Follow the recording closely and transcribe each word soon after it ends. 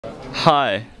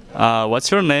Hi, what's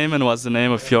your name and what's the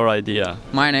name of your idea?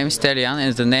 My name is Telian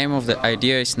and the name of the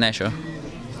idea is Nesho.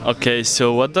 Okay,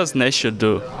 so what does Nesho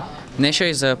do? Nesho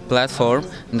is a platform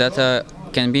that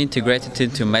can be integrated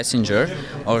into Messenger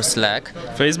or Slack.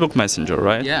 Facebook Messenger,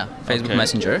 right? Yeah, Facebook Okay.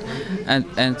 Messenger.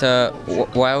 And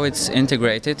while it's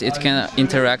integrated, it can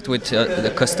interact with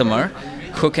the customer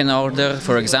who can order,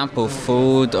 for example,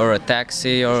 food or a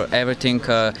taxi or everything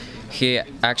he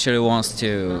actually wants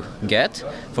to get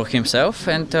for himself,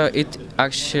 and it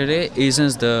actually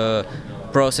eases the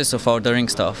process of ordering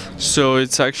stuff. So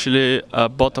it's actually a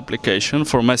bot application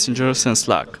for messengers and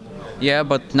Slack. Yeah,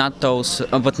 but not those.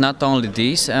 But not only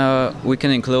these. We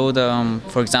can include,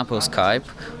 for example, Skype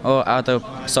or other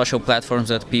social platforms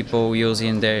that people use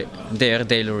in their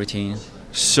daily routine.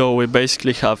 So we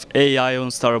basically have AI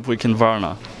on Startup Week in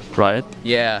Varna, right?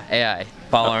 Yeah, AI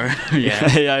power.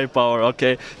 Yeah. AI power,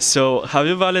 okay. So have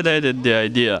you validated the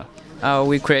idea?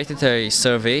 We created a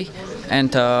survey,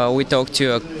 and we talked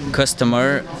to a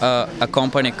customer, a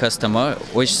company customer,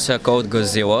 which is called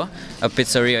Godzilla, a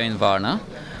pizzeria in Varna.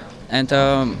 And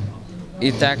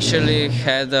it actually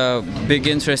had a big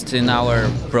interest in our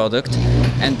product,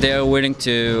 and they're willing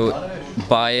to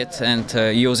buy it and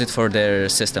use it for their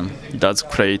system. That's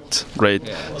great, great.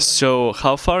 Yeah. So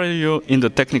how far are you in the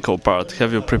technical part?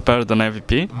 Have you prepared an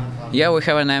MVP? Yeah, we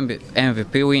have an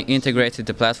MVP. We integrated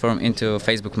the platform into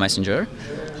Facebook Messenger.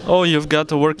 Oh, you've got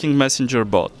a working messenger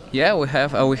bot. Yeah, we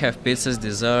have pizzas,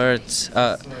 desserts.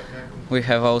 We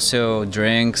have also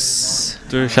drinks.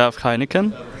 Do you have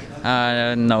Heineken?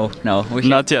 No.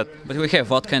 Not yet. But we have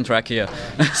vodka and rakia.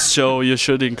 So you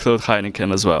should include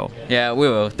Heineken as well. Yeah, we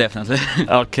will, definitely.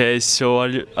 Okay, so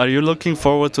are you looking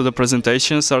forward to the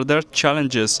presentations? Are there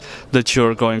challenges that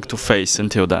you're going to face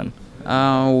until then?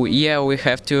 Yeah, we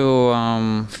have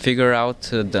to figure out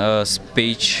the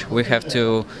speech. We have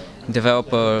to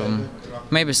develop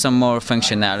maybe some more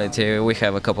functionality. We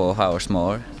have a couple of hours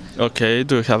more. Okay,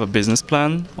 do you have a business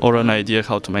plan or an idea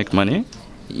how to make money?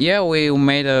 Yeah, we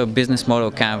made a business model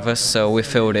canvas, so we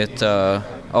filled it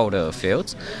all the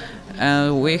fields.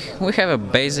 We have a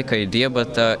basic idea,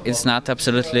 but it's not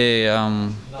absolutely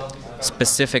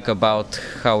specific about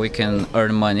how we can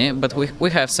earn money, but we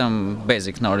have some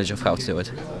basic knowledge of how to do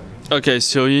it. Okay,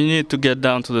 so you need to get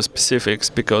down to the specifics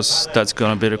because that's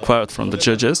going to be required from the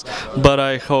judges, but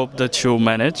I hope that you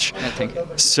manage. Yeah, thank you.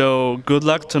 So good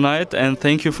luck tonight and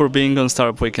thank you for being on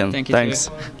Startup Weekend. Thank you. Thanks.